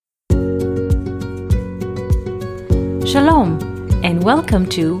Shalom, and welcome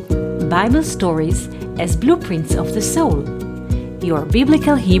to Bible Stories as Blueprints of the Soul, your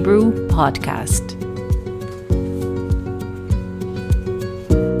Biblical Hebrew podcast.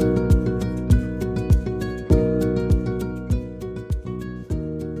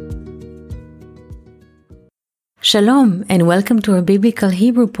 Shalom, and welcome to our Biblical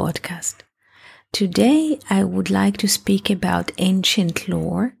Hebrew podcast. Today, I would like to speak about ancient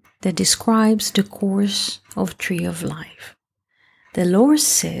lore that describes the course of Tree of Life. The lore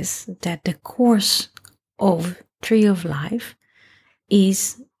says that the course of Tree of Life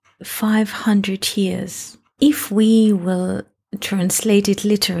is 500 years. If we will translate it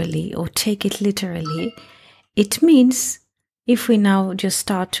literally or take it literally, it means if we now just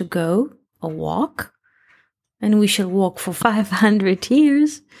start to go or walk, and we shall walk for 500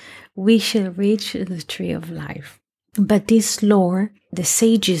 years, we shall reach the Tree of Life. But this lore, the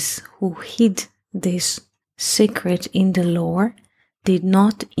sages who hid this secret in the lore, did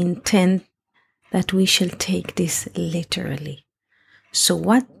not intend that we shall take this literally. So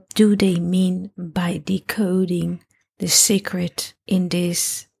what do they mean by decoding the secret in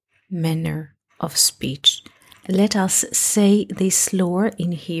this manner of speech? Let us say this lore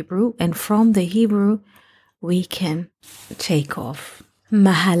in Hebrew, and from the Hebrew we can take off.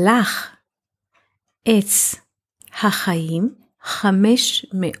 Mahalach etz hachaim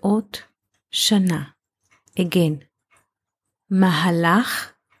 500 shana. Again,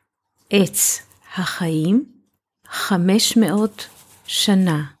 Mahalach etz hachaim 500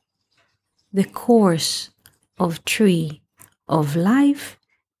 shana. The course of Tree of Life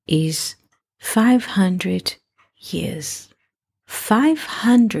is 500 years.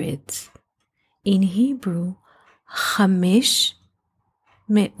 500 in Hebrew, 500.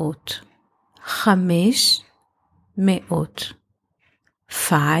 500.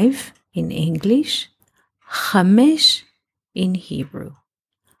 5 in English, 5 in Hebrew.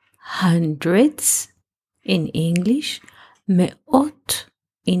 Hundreds in English, me'ot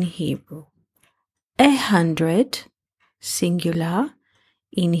in Hebrew. 100, singular,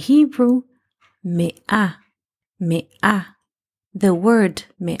 in Hebrew, me'ah. Me'ah. The word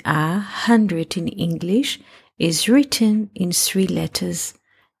me'ah, 100 in English, is written in 3 letters,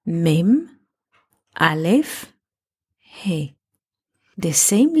 mem, aleph, he. The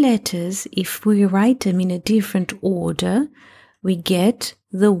same letters, if we write them in a different order, we get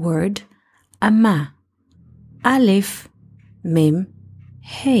the word ama, aleph, mem,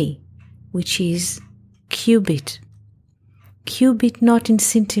 he, which is cubit. Cubit not in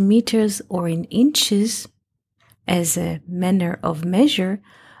centimeters or in inches as a manner of measure,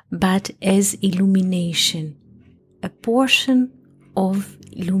 but as illumination, a portion of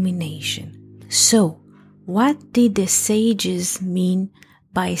illumination. So, what did the sages mean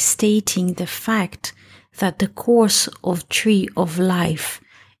by stating the fact that the course of Tree of Life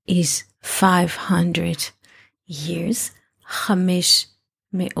is 500 years,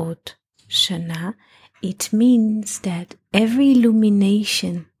 500 shana? It means that every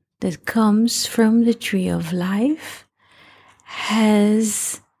illumination that comes from the Tree of Life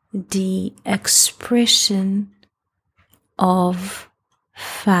has the expression of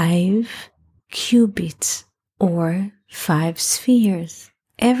 5 cubits or 5 spheres.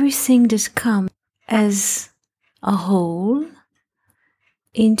 Everything that comes as a whole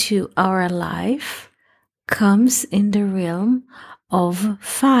into our life comes in the realm of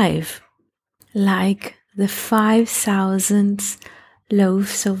 5, like the 5,000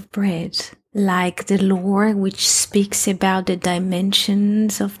 loaves of bread, like the lore which speaks about the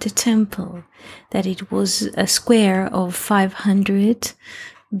dimensions of the temple, that it was a square of 500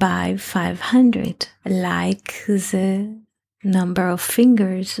 by 500, like the number of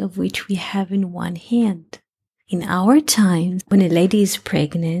fingers of which we have in one hand. In our times, when a lady is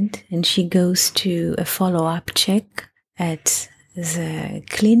pregnant and she goes to a follow-up check at the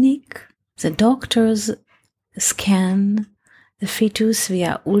clinic, the doctors scan the fetus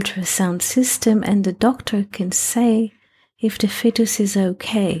via ultrasound system, and the doctor can say if the fetus is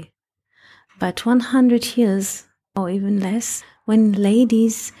okay. But 100 years or even less, when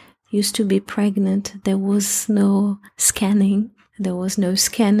ladies used to be pregnant, there was no scanning, there was no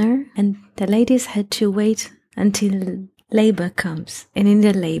scanner, and the ladies had to wait until labor comes. And in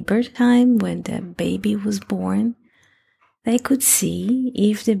the labor time, when the baby was born, they could see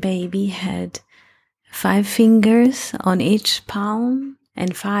if the baby had 5 fingers on each palm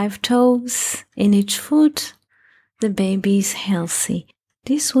and 5 toes in each foot. The baby is healthy.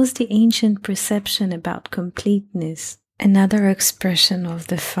 This was the ancient perception about completeness. Another expression of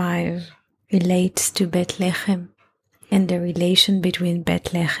the 5 relates to Bethlehem and the relation between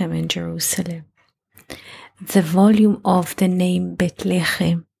Bethlehem and Jerusalem. the volume of the name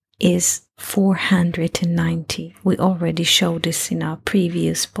Bethlehem is 490. We already showed this in our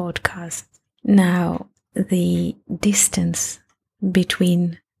previous podcast. Now, the distance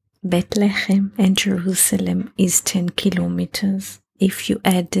between Bethlehem and Jerusalem is 10 kilometers. If you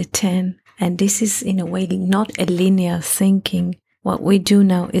add the 10, and this is in a way not a linear thinking, what we do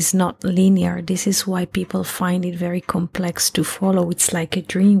now is not linear. This is why people find it very complex to follow. It's like a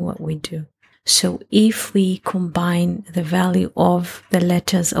dream what we do. So if we combine the value of the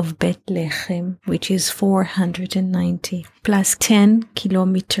letters of Bethlehem, which is 490, plus 10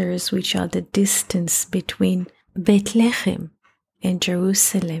 kilometers, which are the distance between Bethlehem and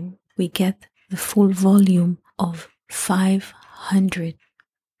Jerusalem, we get the full volume of 500.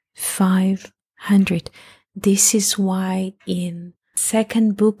 500. This is why in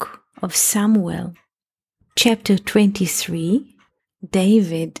second book of Samuel, chapter 23,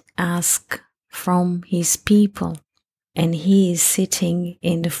 David asks from his people, and he is sitting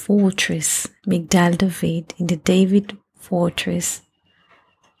in the fortress, Migdal David, in the David fortress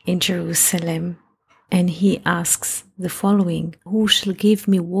in Jerusalem, and he asks the following: who shall give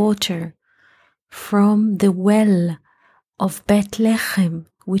me water from the well of Bethlehem,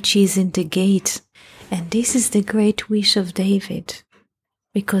 which is in the gate? And this is the great wish of David,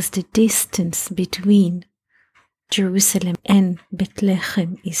 because the distance between Jerusalem and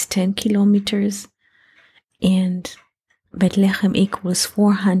Bethlehem is 10 kilometers, and Bethlehem equals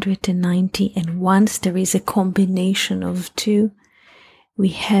 490, and once there is a combination of two, we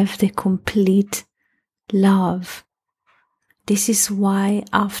have the complete love. This is why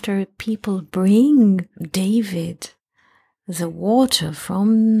after people bring David the water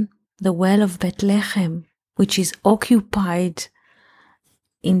from the well of Bethlehem, which is occupied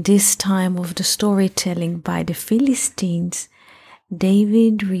in this time of the storytelling by the Philistines,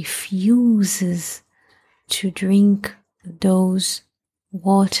 David refuses to drink those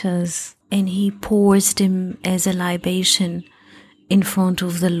waters, and he pours them as a libation in front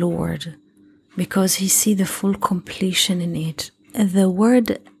of the Lord, because he sees the full completion in it. The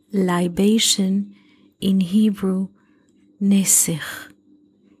word libation in Hebrew, nesech.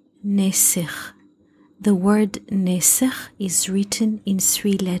 Nesech. The word nesech is written in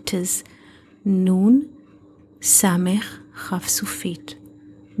 3 letters: Nun, Samech, Chaf Sufit.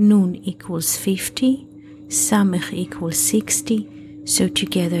 Nun equals 50, Samech equals 60, so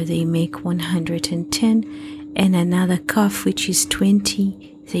together they make 110, and another Kaf which is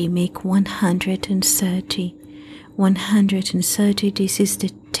 20, they make 130. 130, this is the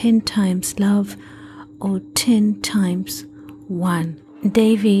 10 times love, or 10 times 1.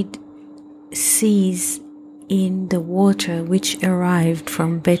 David sees in the water which arrived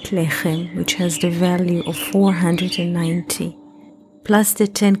from Bethlehem, which has the value of 490, plus the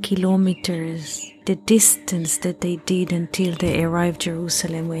 10 kilometers, the distance that they did until they arrived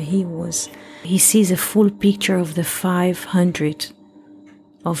Jerusalem where he was. He sees a full picture of the 500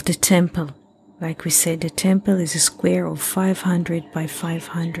 of the temple. Like we said, the temple is a square of 500 by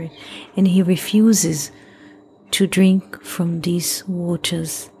 500, and he refuses to drink from these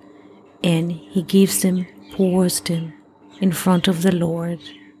waters, and he gives them, pours them in front of the Lord.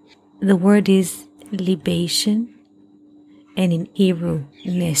 The word is libation, and in Hebrew,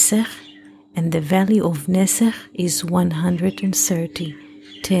 nesech, and the value of nesech is 130,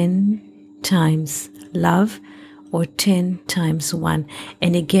 10 times love, or 10 times 1.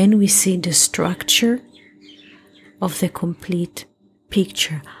 And again we see the structure of the complete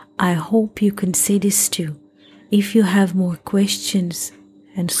picture. I hope you can see this too. If you have more questions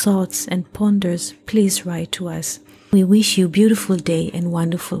and thoughts and ponders, please write to us. We wish you a beautiful day and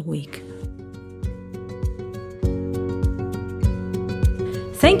wonderful week.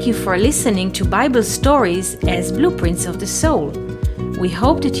 Thank you for listening to Bible Stories as Blueprints of the Soul. We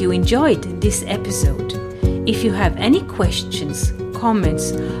hope that you enjoyed this episode. If you have any questions,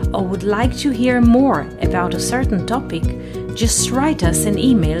 comments, or would like to hear more about a certain topic, just write us an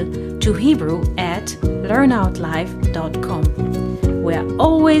email to hebrew@learnoutlive.com. We are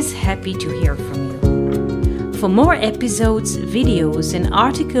always happy to hear from you. For more episodes, videos, and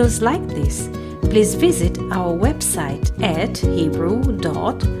articles like this, please visit our website at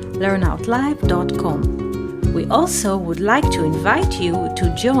hebrew.learnoutlive.com. We also would like to invite you to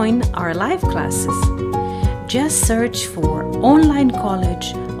join our live classes. Just search for Online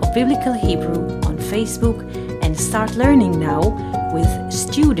College of Biblical Hebrew on Facebook and start learning now with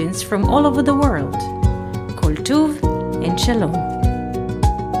students from all over the world. Kol Tuv and Shalom.